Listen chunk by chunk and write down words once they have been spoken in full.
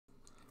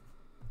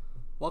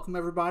Welcome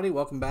everybody,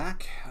 welcome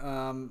back.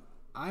 I'm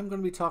going to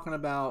be talking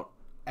about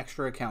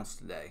extra accounts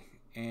today,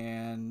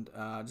 and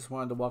just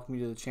wanted to welcome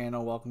you to the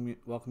channel,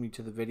 welcome you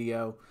to the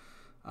video.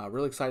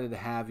 Really excited to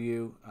have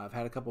you. I've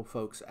had a couple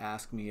folks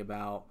ask me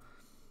about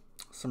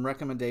some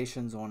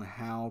recommendations on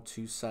how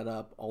to set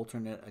up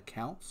alternate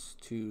accounts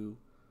to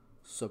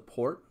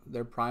support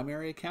their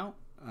primary account,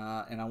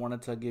 and I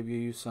wanted to give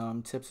you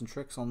some tips and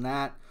tricks on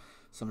that,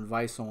 some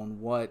advice on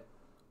what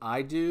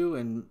I do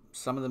and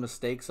some of the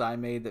mistakes I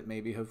made that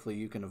maybe hopefully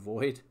you can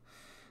avoid,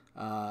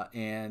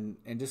 and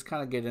just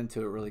kind of get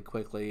into it really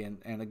quickly.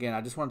 And again,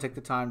 I just want to take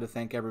the time to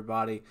thank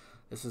everybody.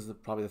 This is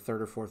probably the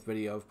third or fourth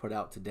video I've put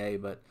out today,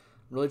 but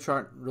really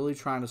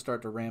trying to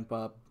start to ramp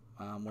up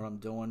what I'm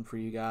doing for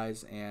you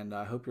guys, and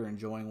I hope you're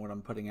enjoying what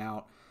I'm putting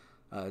out.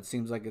 It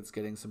seems like it's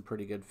getting some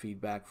pretty good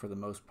feedback for the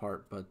most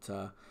part, but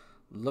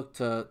look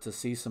to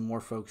see some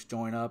more folks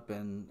join up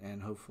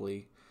and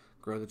hopefully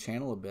grow the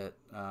channel a bit.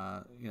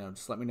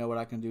 Just let me know what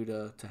I can do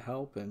to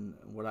help, and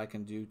what I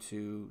can do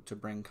to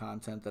bring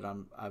content that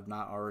I've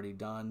not already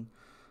done.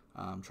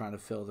 I'm trying to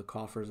fill the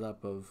coffers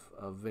up of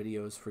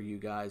videos for you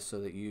guys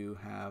so that you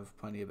have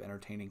plenty of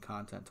entertaining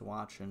content to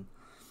watch, and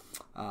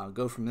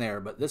go from there.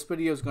 But this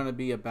video is going to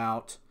be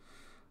about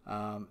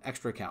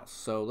extra accounts.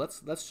 So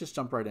let's just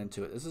jump right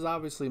into it. This is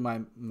obviously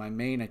my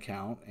main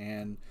account,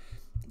 and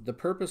the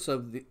purpose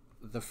of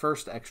the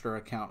first extra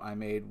account I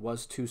made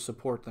was to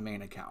support the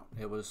main account.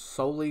 It was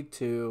solely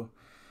to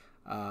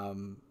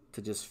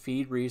just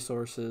feed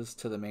resources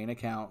to the main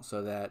account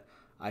so that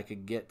I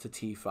could get to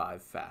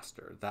T5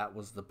 faster. That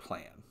was the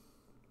plan.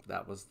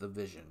 That was the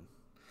vision.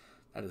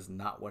 That is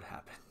not what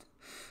happened.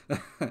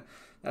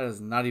 That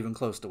is not even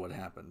close to what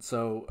happened.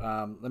 So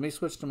let me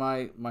switch to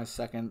my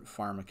second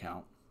farm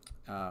account,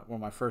 or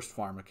my first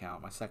farm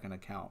account, my second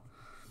account.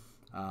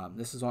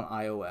 This is on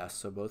iOS,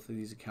 so both of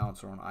these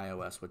accounts are on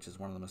iOS, which is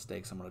one of the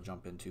mistakes I'm going to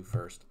jump into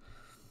first.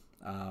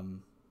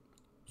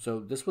 So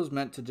this was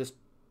meant to just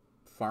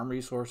farm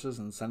resources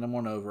and send them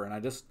on over, and I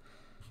just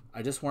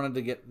wanted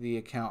to get the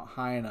account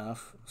high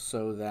enough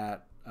so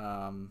that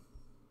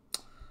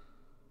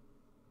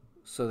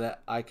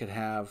I could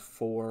have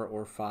 4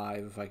 or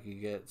 5 if I could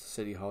get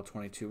City Hall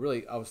 22.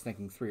 Really, I was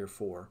thinking 3 or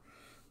 4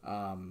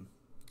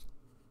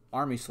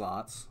 army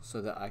slots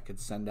so that I could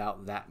send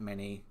out that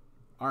many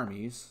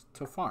armies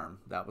to farm.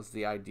 That was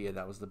the idea.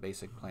 That was the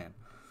basic plan.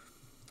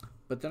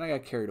 But then I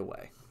got carried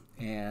away,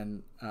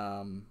 and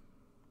I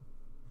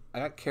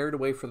got carried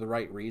away for the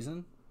right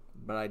reason,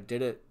 but I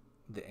did it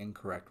the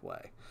incorrect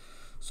way.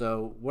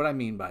 So what I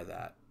mean by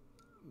that,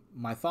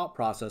 my thought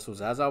process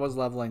was, as I was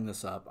leveling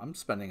this up, I'm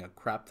spending a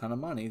crap ton of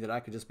money that I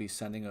could just be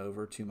sending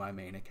over to my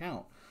main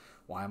account.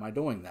 Why am I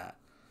doing that?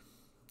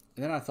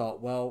 And then I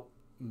thought, well,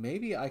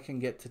 maybe I can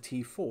get to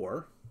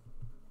T4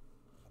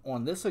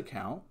 on this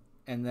account,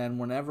 and then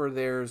whenever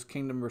there's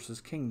Kingdom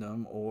versus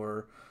Kingdom,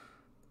 or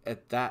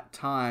at that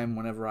time,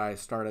 whenever I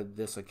started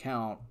this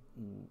account,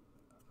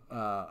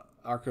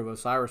 Ark of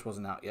Osiris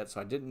wasn't out yet,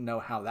 so I didn't know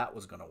how that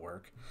was going to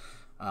work.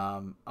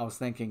 I was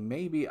thinking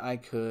maybe I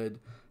could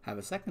have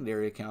a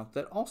secondary account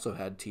that also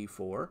had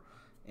T4,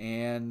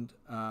 and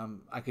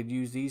I could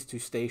use these to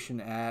station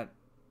at,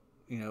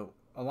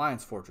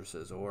 Alliance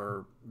fortresses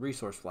or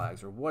resource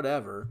flags or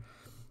whatever,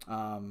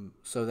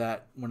 so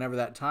that whenever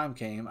that time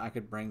came, I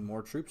could bring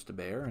more troops to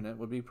bear, and it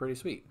would be pretty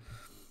sweet.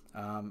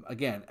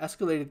 Again,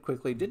 escalated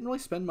quickly. Didn't really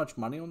spend much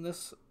money on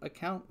this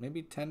account,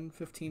 maybe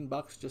 10-15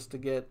 bucks just to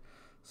get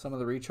some of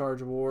the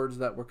recharge awards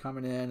that were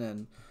coming in,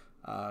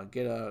 and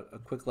get a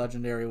quick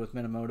legendary with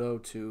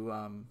Minamoto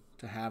to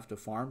have to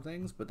farm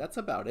things. But that's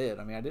about it.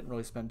 I mean, I didn't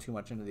really spend too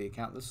much into the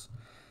account.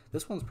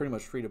 This one's pretty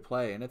much free to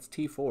play, and it's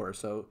T4,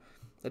 so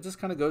that just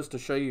kind of goes to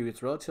show you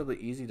it's relatively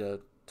easy to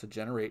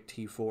generate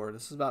T4.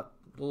 This is about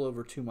a little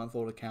over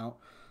 2-month-old account.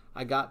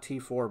 I got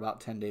T4 about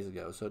 10 days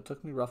ago, so it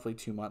took me roughly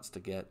 2 months to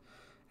get.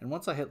 And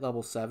once I hit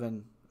level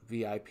 7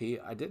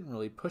 VIP, I didn't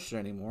really push it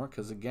anymore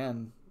because,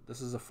 again,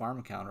 this is a farm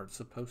account, or it's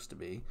supposed to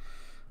be.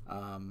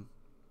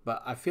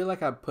 But I feel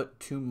like I put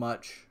too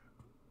much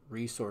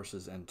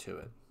resources into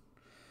it,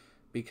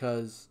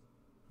 because,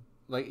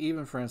 like,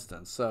 even for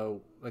instance,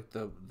 so like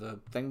the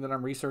thing that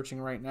I'm researching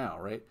right now,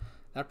 right?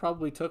 That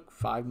probably took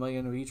 5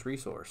 million of each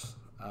resource.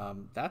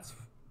 That's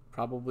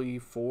probably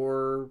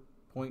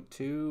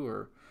 4.2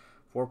 or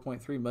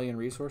 4.3 million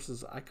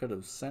resources I could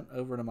have sent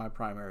over to my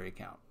primary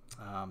account.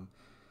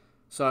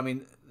 So I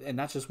mean, and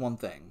that's just one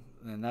thing,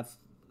 and that's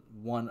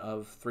one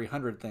of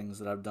 300 things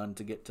that I've done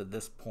to get to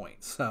this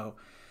point. So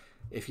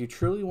if you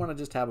truly want to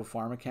just have a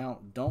farm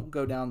account, don't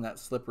go down that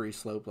slippery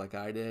slope like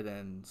I did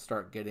and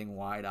start getting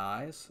wide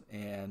eyes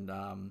and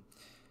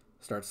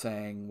start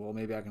saying, well,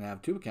 maybe I can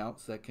have 2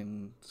 accounts that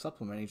can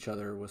supplement each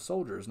other with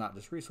soldiers, not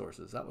just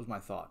resources. That was my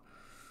thought.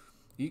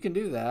 You can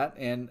do that,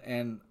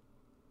 and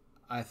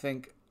I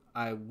think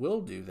I will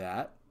do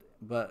that,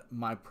 but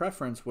my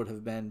preference would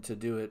have been to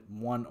do it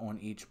one on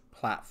each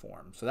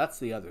platform. So that's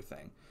the other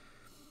thing.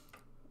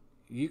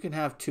 You can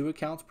have 2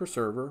 accounts per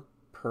server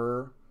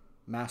per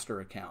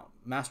master account.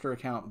 Master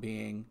account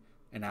being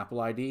an Apple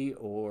ID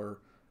or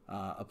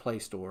a Play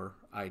Store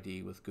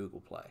ID with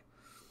Google Play.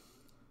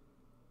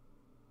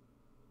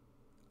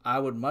 I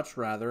would much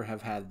rather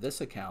have had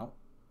this account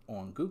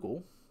on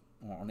Google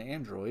or on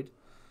Android,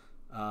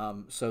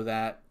 so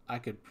that I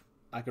could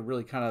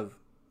really kind of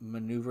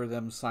maneuver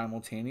them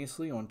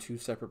simultaneously on two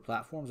separate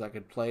platforms. I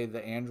could play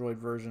the Android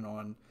version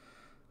on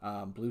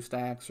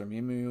BlueStacks or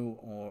Mimu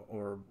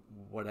or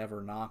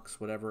whatever Nox,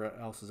 whatever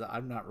else is.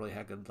 I've not really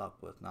had good luck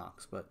with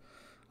Nox, but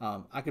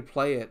I could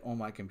play it on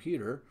my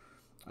computer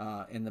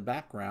in the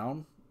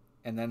background,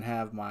 and then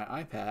have my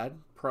iPad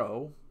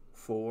Pro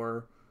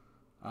for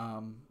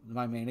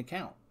my main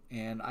account,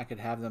 and I could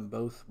have them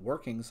both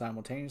working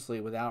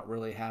simultaneously without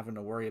really having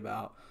to worry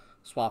about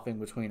swapping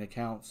between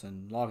accounts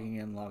and logging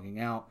in, logging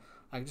out.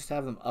 I could just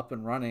have them up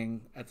and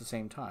running at the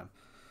same time.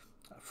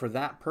 For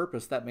that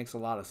purpose, that makes a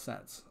lot of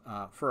sense.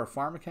 For a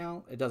farm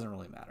account, it doesn't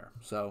really matter.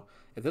 So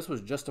if this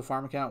was just a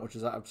farm account, which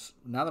is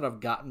now that I've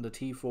gotten to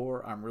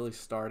T4, I'm really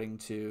starting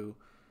to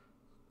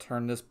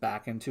turn this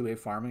back into a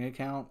farming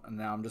account, and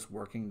now I'm just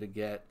working to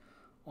get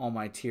all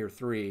my tier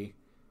 3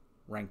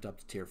 ranked up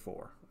to tier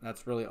 4.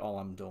 That's really all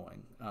I'm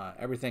doing.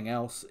 Everything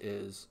else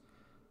is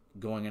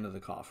going into the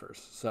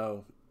coffers.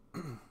 So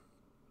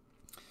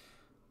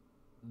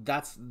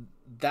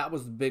that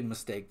was the big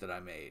mistake that I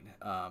made.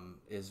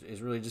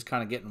 Is really just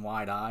kind of getting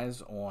wide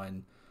eyes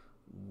on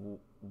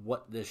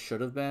what this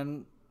should have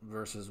been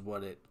versus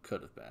what it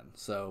could have been.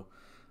 So,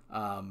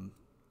 and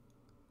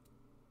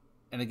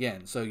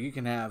again, so you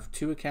can have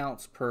 2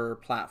 accounts per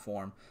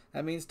platform.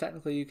 That means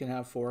technically you can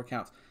have 4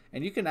 accounts,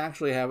 and you can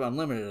actually have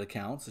unlimited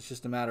accounts. It's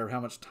just a matter of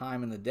how much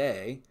time in the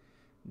day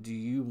do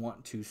you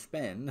want to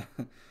spend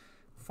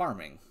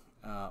farming.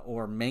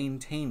 Or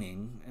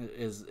maintaining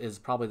is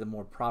probably the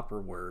more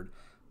proper word,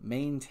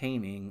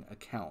 maintaining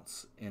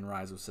accounts in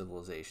Rise of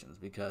Civilizations,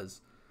 because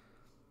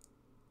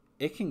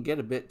it can get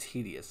a bit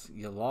tedious.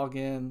 You log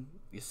in,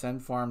 you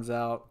send farms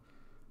out,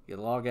 you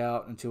log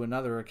out into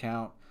another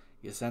account,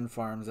 you send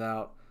farms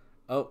out.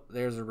 Oh,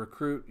 there's a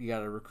recruit. You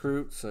got to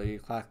recruit, so you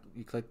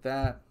click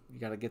that. You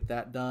got to get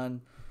that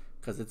done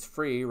because it's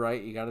free,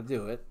 right? You got to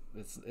do it.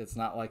 It's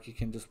not like you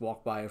can just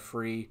walk by a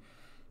free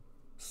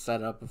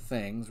setup of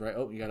things, right?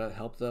 Oh, you got to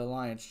help the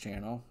Alliance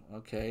channel.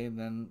 Okay, and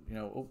then,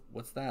 oh,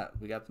 what's that?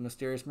 We got the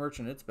Mysterious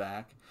Merchant. It's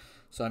back.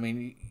 So, I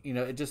mean,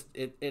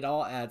 it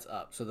all adds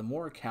up. So the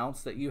more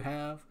accounts that you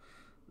have,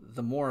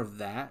 the more of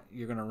that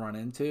you're going to run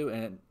into.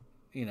 And,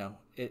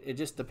 it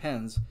just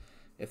depends.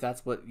 If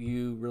that's what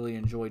you really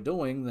enjoy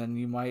doing, then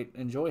you might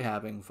enjoy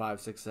having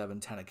 5, 6, 7,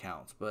 10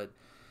 accounts. But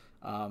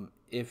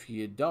if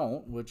you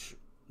don't, which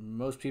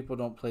most people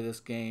don't play this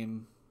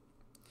game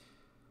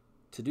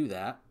to do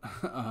that,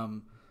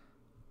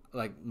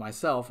 like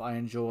myself, I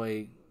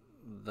enjoy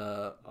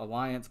the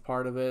Alliance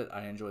part of it.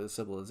 I enjoy the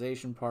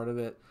civilization part of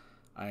it.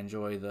 I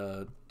enjoy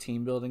the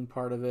team building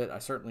part of it. I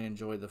certainly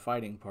enjoy the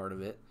fighting part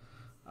of it.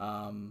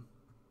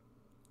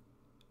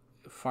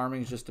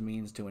 Farming is just a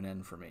means to an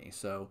end for me.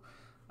 So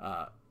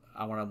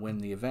I want to win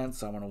the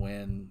events. I want to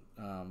win,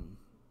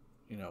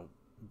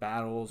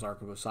 battles,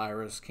 Ark of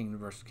Osiris, Kingdom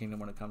versus Kingdom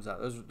when it comes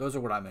out. Those are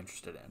what I'm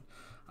interested in.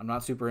 I'm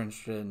not super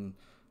interested in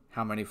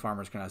how many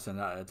farmers can I send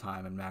out at a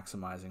time and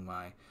maximizing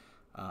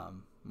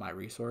my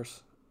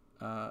resource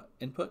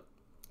input.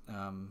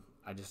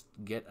 I just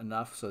get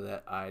enough so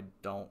that I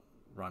don't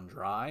run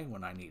dry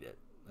when I need it.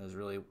 Is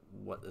really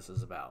what this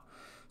is about.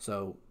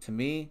 So to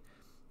me,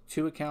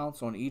 2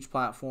 accounts on each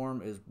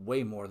platform is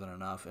way more than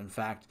enough. In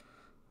fact,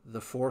 the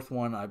 4th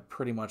one I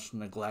pretty much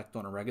neglect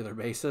on a regular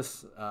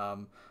basis.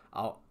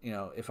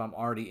 If I'm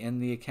already in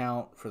the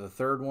account for the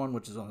 3rd one,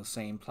 which is on the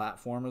same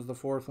platform as the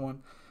 4th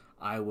one,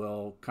 I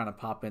will kind of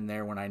pop in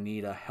there when I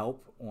need a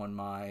help on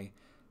my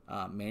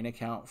main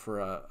account for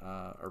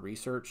a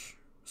research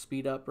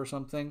speed up or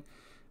something.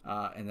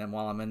 And then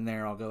while I'm in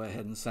there, I'll go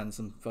ahead and send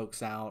some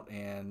folks out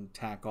and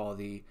tack all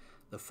the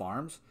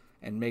farms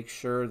and make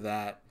sure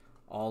that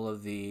all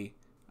of the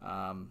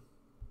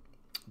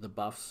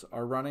buffs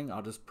are running.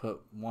 I'll just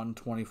put 1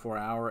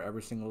 24-hour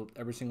every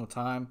single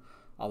time.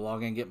 I'll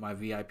log in and get my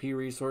VIP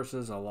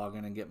resources. I'll log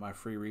in and get my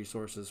free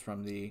resources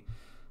from the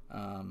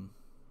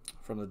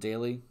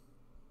daily.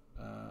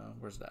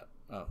 Where's that?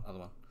 Oh, other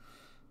one.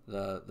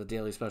 The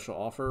daily special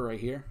offer right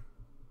here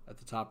at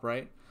the top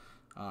right.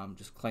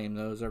 Just claim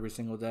those every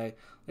single day.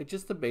 Like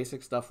just the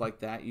basic stuff like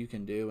that you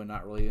can do and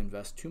not really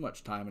invest too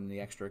much time in the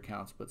extra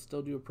accounts, but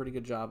still do a pretty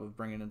good job of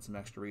bringing in some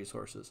extra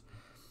resources.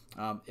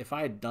 If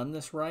I had done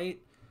this right,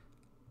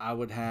 I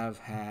would have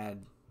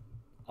had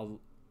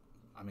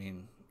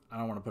I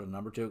don't want to put a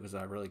number to it because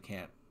I really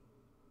can't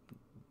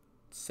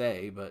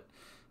say, but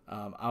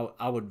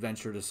I would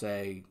venture to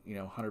say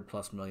 100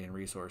 plus million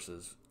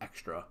resources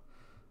extra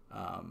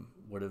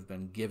would have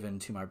been given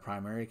to my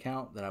primary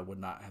account that I would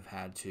not have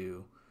had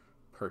to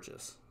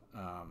purchase,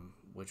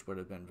 which would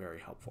have been very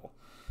helpful.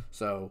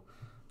 So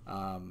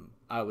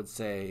I would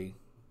say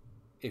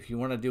if you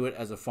want to do it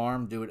as a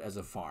farm, do it as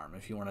a farm.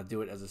 If you want to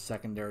do it as a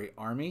secondary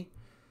army,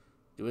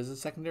 do it as a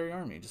secondary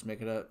army. Just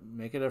make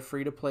it a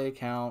free to play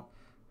account.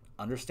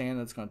 Understand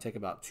that it's going to take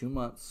about 2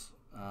 months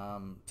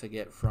to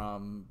get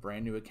from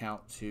brand new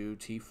account to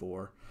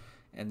T4,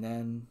 and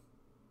then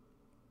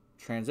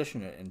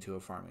transition it into a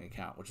farming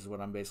account, which is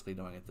what I'm basically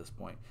doing at this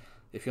point.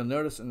 If you'll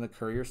notice in the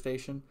courier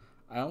station,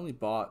 I only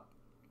bought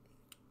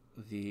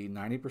the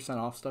 90%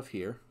 off stuff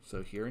here,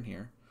 so here and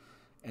here.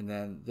 And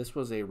then this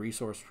was a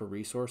resource for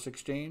resource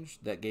exchange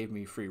that gave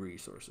me free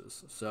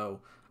resources.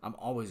 So I'm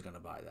always going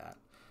to buy that.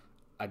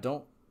 I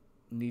don't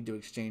need to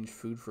exchange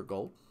food for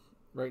gold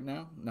right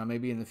now. Now,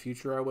 maybe in the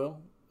future I will,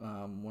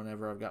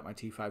 whenever I've got my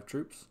T5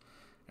 troops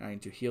and I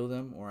need to heal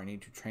them or I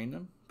need to train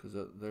them, because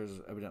there's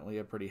evidently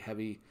a pretty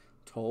heavy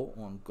toll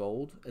on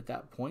gold at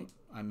that point.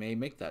 I may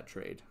make that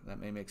trade. That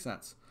may make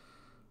sense.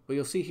 But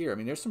you'll see here, I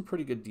mean, there's some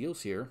pretty good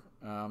deals here.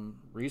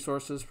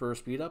 Resources for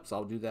speed ups,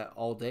 I'll do that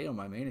all day on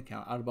my main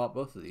account. I'd have bought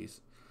both of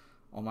these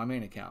on my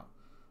main account.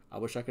 I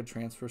wish I could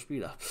transfer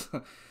speed ups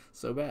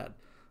so bad.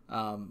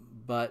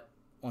 But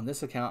on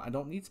this account, I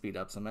don't need speed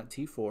ups. I'm at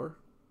T4.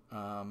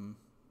 I'm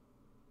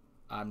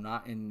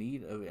not in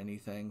need of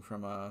anything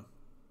from a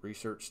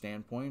research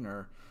standpoint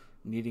or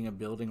needing a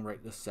building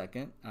right this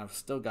second. I've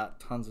still got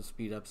tons of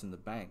speed ups in the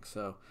bank,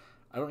 so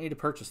I don't need to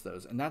purchase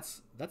those. And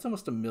that's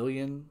almost 1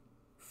 million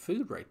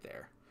food right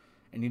there.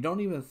 And you don't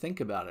even think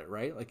about it,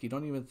 right? Like, you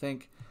don't even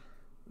think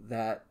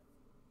that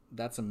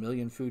that's 1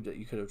 million food that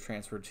you could have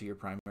transferred to your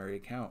primary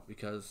account,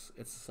 because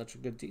it's such a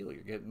good deal.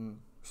 You're getting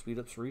speed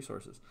ups for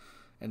resources.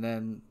 And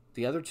then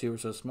the other two are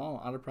so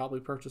small, I'd have probably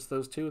purchased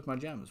those too with my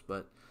gems,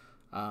 but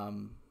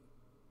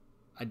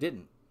I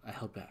didn't. I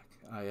held back.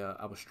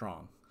 I was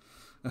strong.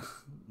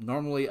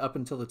 Normally, up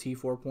until the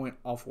T4 point,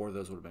 all 4 of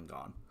those would have been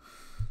gone.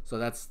 So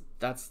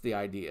that's the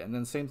idea. And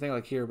then same thing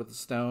like here with the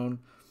stone.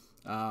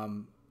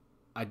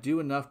 I do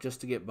enough just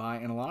to get by,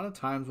 and a lot of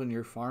times when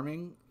you're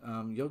farming,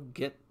 you'll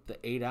get the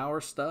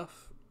 8-hour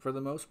stuff for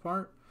the most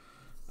part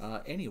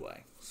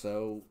anyway.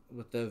 So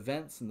with the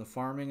events and the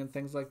farming and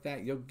things like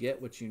that, you'll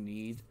get what you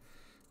need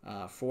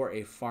for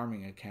a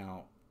farming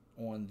account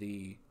on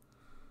the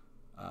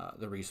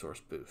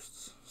resource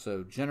boosts.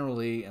 So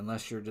generally,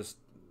 unless you're just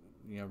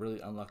really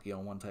unlucky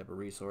on one type of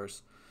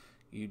resource,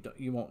 you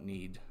won't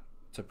need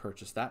to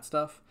purchase that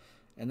stuff.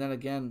 And then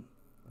again,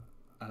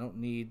 I don't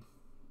need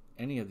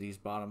any of these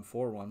bottom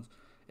 4 ones.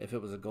 If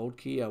it was a gold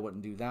key, I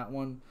wouldn't do that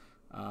one.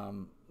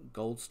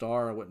 Gold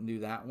star, I wouldn't do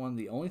that one.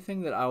 The only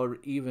thing that I would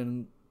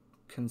even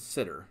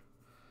consider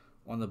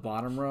on the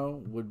bottom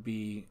row would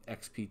be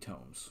XP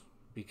tomes,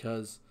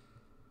 because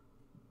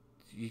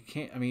you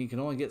can't, you can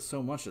only get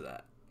so much of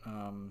that.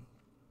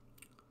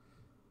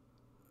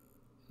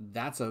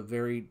 That's a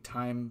very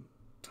time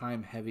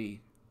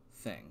heavy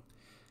thing.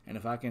 And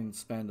if I can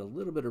spend a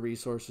little bit of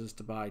resources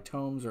to buy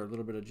tomes or a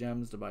little bit of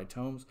gems to buy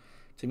tomes,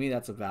 to me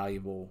that's a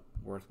valuable,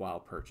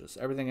 worthwhile purchase.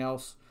 Everything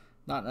else,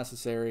 not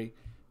necessary,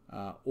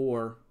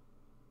 or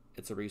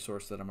it's a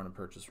resource that I'm going to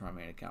purchase from my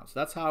main account. So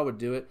that's how I would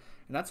do it,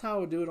 and that's how I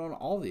would do it on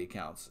all the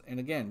accounts. And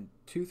again,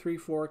 2, 3,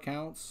 4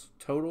 accounts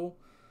total,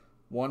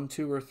 1,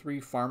 2, or 3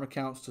 farm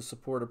accounts to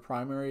support a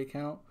primary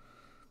account.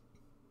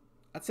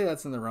 I'd say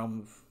that's in the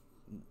realm of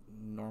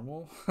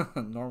normal,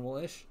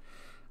 normal-ish.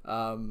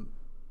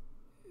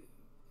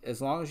 As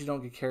long as you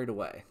don't get carried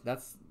away.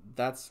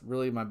 That's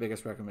really my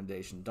biggest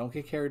recommendation. Don't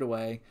get carried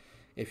away.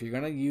 If you're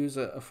going to use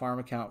a farm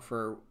account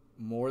for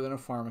more than a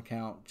farm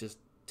account, just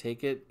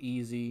take it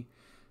easy.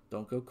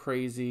 Don't go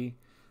crazy.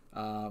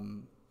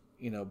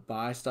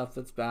 Buy stuff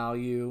that's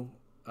value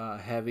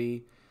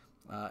heavy,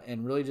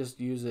 and really just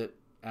use it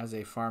as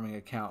a farming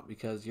account,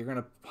 because you're going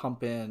to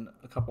pump in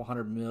a couple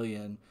 100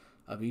 million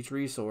of each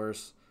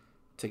resource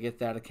to get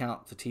that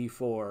account to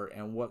T4.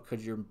 And what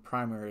could your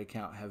primary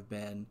account have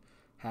been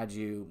had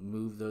you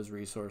move those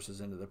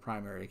resources into the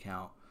primary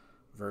account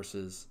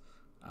versus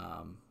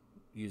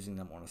using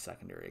them on a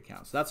secondary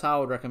account? So that's how I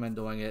would recommend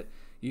doing it.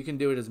 You can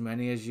do it as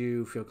many as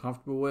you feel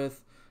comfortable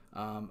with.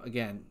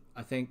 Again,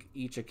 I think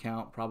each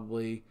account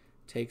probably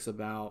takes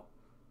about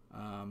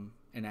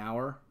an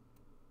hour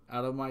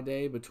out of my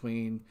day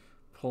between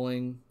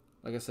pulling,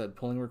 like I said,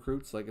 pulling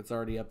recruits. Like, it's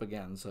already up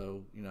again.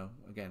 So,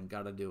 again,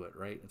 got to do it,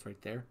 right? It's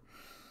right there.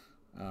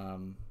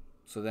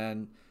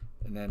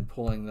 And then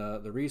pulling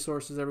the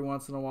resources every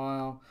once in a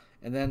while.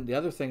 And then the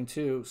other thing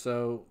too,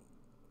 so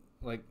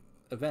like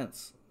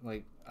events,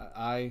 like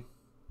I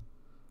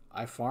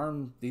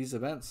farm these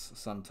events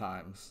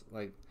sometimes.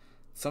 Like,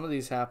 some of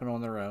these happen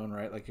on their own,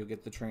 right? Like, you'll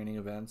get the training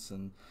events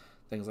and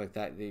things like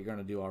that you're going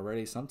to do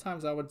already.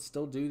 Sometimes I would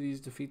still do these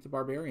defeat the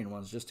barbarian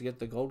ones just to get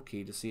the gold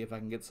key, to see if I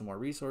can get some more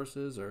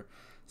resources or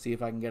see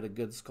if I can get a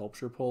good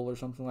sculpture pull or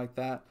something like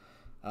that.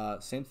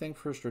 Same thing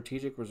for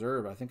strategic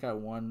reserve. I think I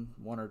won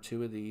 1 or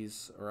 2 of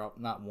these, or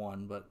not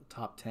one, but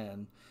top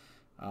 10,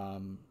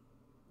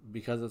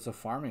 because it's a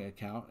farming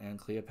account and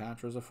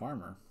Cleopatra's a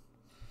farmer.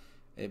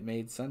 It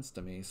made sense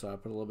to me, so I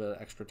put a little bit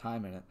of extra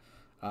time in it.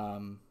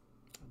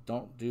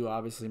 Don't do,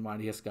 obviously,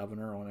 Mightiest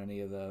Governor on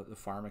any of the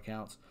farm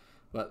accounts,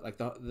 but like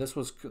this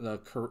was the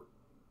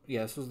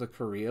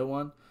Korea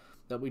one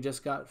that we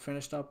just got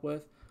finished up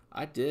with.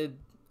 I did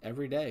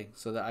every day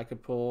so that I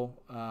could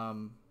pull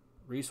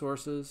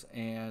resources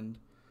and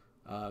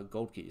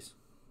gold keys.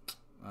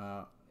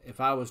 If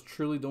I was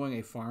truly doing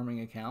a farming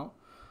account,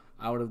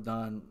 I would have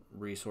done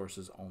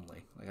resources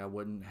only. Like, I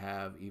wouldn't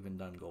have even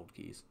done gold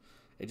keys.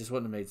 It just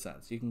wouldn't have made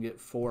sense. You can get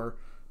 4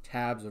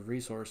 tabs of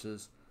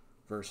resources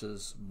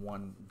versus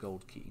 1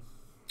 gold key.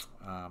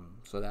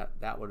 So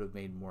that would have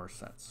made more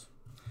sense.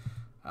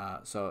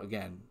 So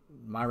again,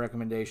 my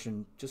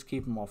recommendation, just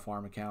keep them all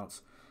farm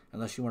accounts,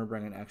 unless you want to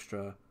bring an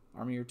extra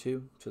army or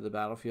 2 to the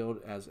battlefield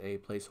as a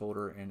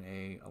placeholder in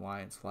a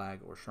alliance flag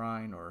or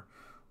shrine or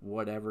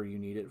whatever you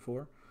need it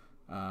for.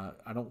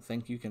 I don't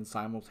think you can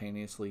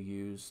simultaneously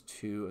use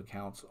 2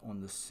 accounts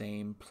on the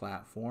same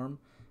platform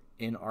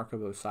in Ark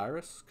of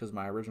Osiris, because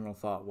my original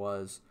thought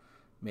was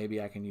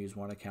maybe I can use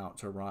 1 account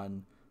to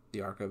run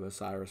the Ark of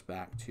Osiris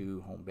back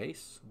to home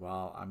base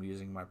while I'm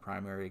using my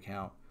primary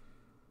account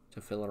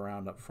to fill it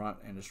around up front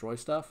and destroy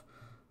stuff.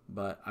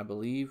 But I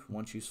believe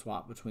once you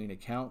swap between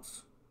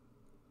accounts,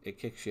 it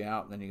kicks you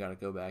out, and then you got to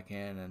go back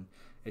in, and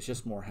it's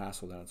just more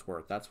hassle than it's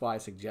worth. That's why I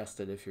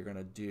suggested, if you're going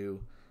to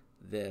do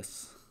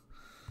this,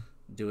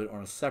 do it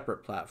on a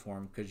separate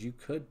platform, because you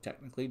could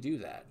technically do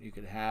that. You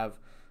could have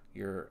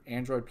your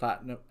Android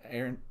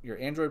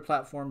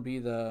platform be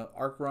the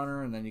Ark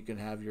runner, and then you can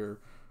have your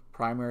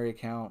primary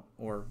account,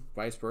 or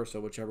vice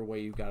versa, whichever way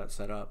you've got it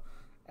set up,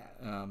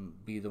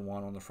 be the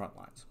one on the front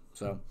lines.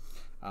 So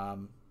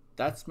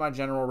that's my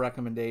general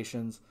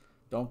recommendations.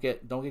 Don't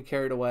get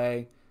carried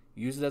away.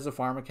 Use it as a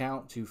farm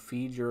account to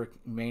feed your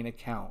main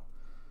account.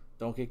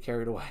 Don't get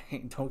carried away.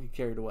 Don't get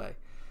carried away.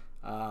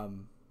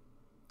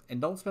 And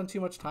don't spend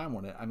too much time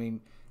on it. I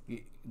mean,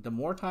 the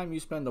more time you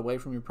spend away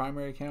from your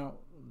primary account,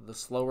 the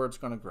slower it's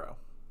going to grow.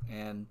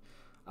 And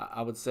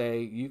I would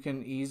say you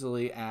can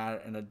easily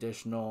add an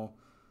additional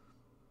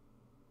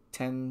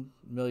 10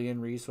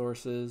 million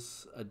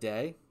resources a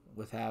day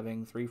with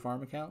having 3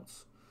 farm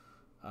accounts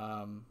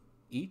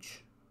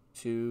each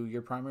to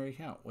your primary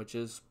account, which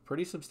is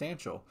pretty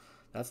substantial.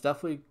 That's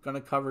definitely going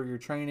to cover your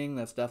training.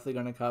 That's definitely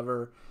going to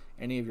cover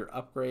any of your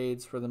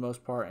upgrades for the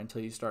most part,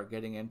 until you start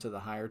getting into the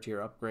higher tier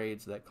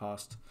upgrades that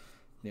cost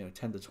 10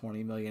 to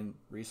 20 million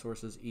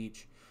resources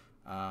each.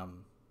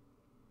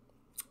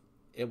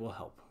 It will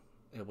help.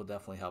 It will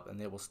definitely help,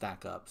 and it will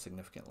stack up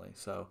significantly.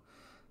 So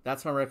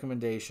that's my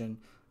recommendation.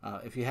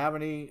 If you have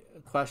any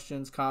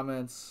questions,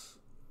 comments,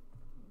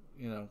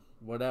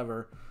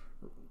 whatever,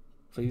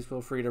 please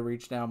feel free to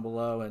reach down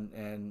below,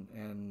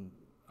 and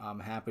I'm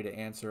happy to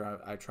answer.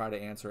 I try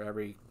to answer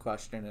every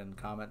question and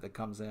comment that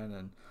comes in,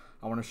 and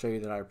I want to show you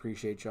that I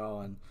appreciate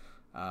y'all and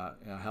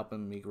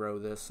helping me grow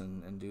this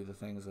and do the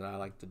things that I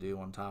like to do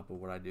on top of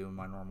what I do in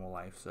my normal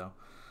life. So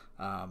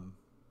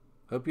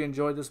hope you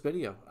enjoyed this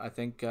video. I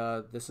think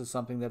this is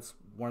something that's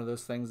one of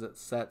those things that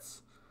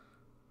sets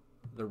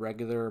the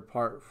regular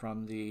apart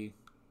from the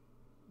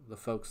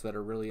folks that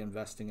are really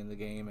investing in the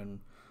game and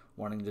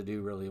wanting to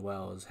do really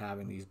well, is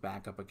having these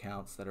backup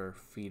accounts that are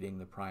feeding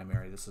the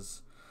primary. This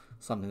is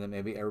something that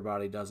maybe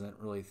everybody doesn't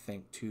really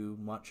think too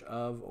much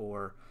of,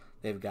 or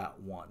they've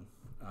got one,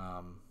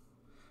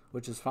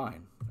 which is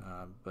fine.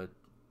 But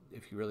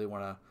if you really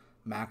want to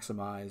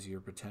maximize your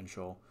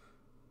potential,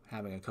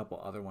 having a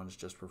couple other ones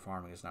just for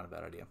farming is not a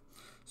bad idea.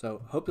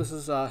 So hope this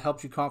has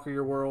helped you conquer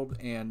your world.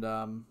 And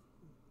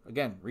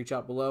again, reach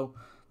out below.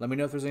 Let me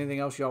know if there's anything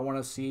else y'all want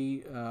to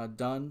see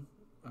done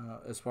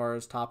as far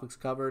as topics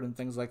covered and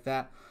things like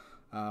that.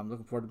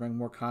 Looking forward to bringing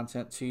more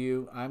content to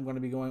you. I'm going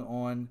to be going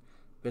on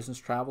business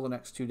travel the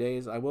next 2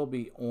 days. I will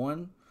be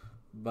on,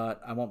 but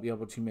I won't be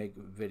able to make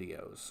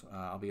videos.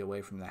 I'll be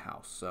away from the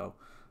house. So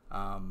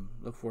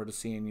look forward to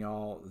seeing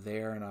y'all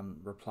there, and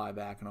reply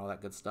back and all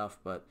that good stuff.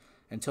 But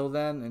until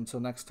then, until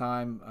next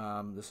time,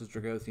 this is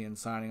Dragothian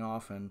signing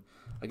off. And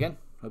again,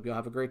 hope y'all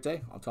have a great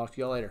day. I'll talk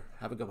to y'all later.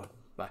 Have a good one.